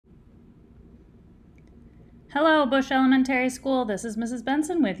Hello, Bush Elementary School. This is Mrs.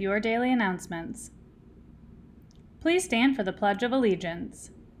 Benson with your daily announcements. Please stand for the Pledge of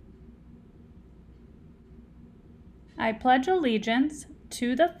Allegiance. I pledge allegiance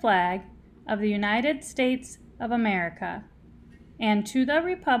to the flag of the United States of America and to the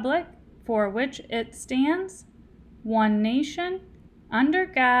republic for which it stands, one nation, under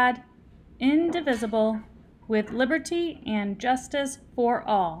God, indivisible, with liberty and justice for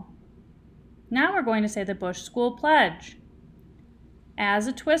all. Now we're going to say the Bush School Pledge. As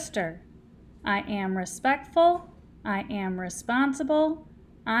a twister, I am respectful, I am responsible,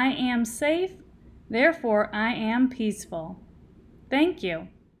 I am safe, therefore I am peaceful. Thank you.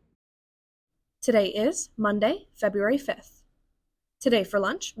 Today is Monday, February 5th. Today for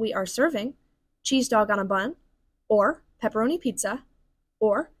lunch, we are serving cheese dog on a bun, or pepperoni pizza,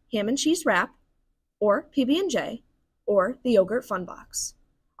 or ham and cheese wrap, or PB&J, or the yogurt fun box.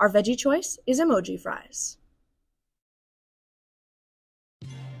 Our veggie choice is emoji fries.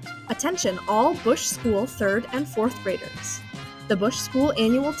 Attention all Bush School 3rd and 4th graders. The Bush School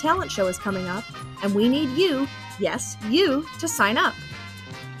Annual Talent Show is coming up, and we need you, yes, you, to sign up.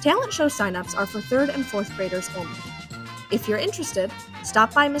 Talent show sign-ups are for 3rd and 4th graders only. If you're interested,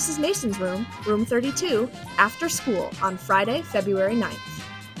 stop by Mrs. Mason's room, room 32, after school on Friday, February 9th.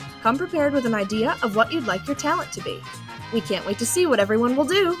 Come prepared with an idea of what you'd like your talent to be. We can't wait to see what everyone will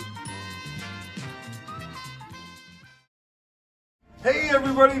do. Hey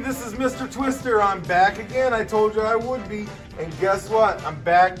everybody, this is Mr. Twister. I'm back again. I told you I would be. And guess what? I'm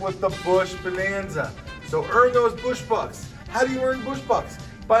back with the Bush Bonanza. So earn those Bush Bucks. How do you earn Bush Bucks?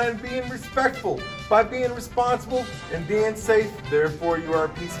 By being respectful, by being responsible, and being safe. Therefore you are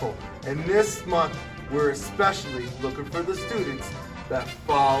peaceful. And this month, we're especially looking for the students that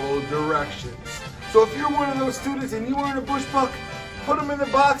follow directions. So if you're one of those students and you earn a Bush Buck, put them in the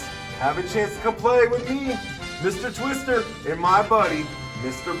box. Have a chance to come play with me, Mr. Twister, and my buddy,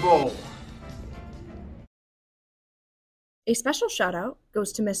 Mr. Bull. A special shout out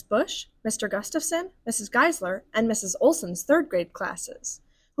goes to Miss Bush, Mr. Gustafson, Mrs. Geisler, and Mrs. Olson's 3rd grade classes,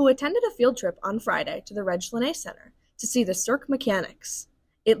 who attended a field trip on Friday to the Reg Lene Center to see the Cirque Mechanics.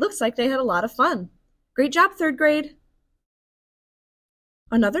 It looks like they had a lot of fun. Great job, 3rd grade!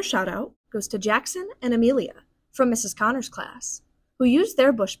 Another shout out goes to Jackson and Amelia from Mrs. Connor's class, who used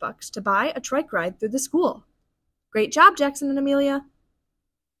their Bush Bucks to buy a trike ride through the school. Great job, Jackson and Amelia!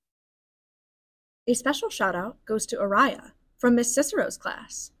 A special shout out goes to Araya from Miss Cicero's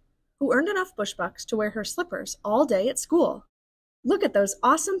class, who earned enough Bush Bucks to wear her slippers all day at school. Look at those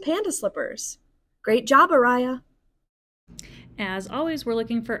awesome panda slippers! Great job, Araya! As always, we're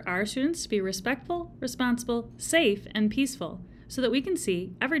looking for our students to be respectful, responsible, safe, and peaceful, so that we can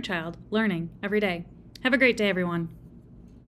see every child learning every day. Have a great day, everyone.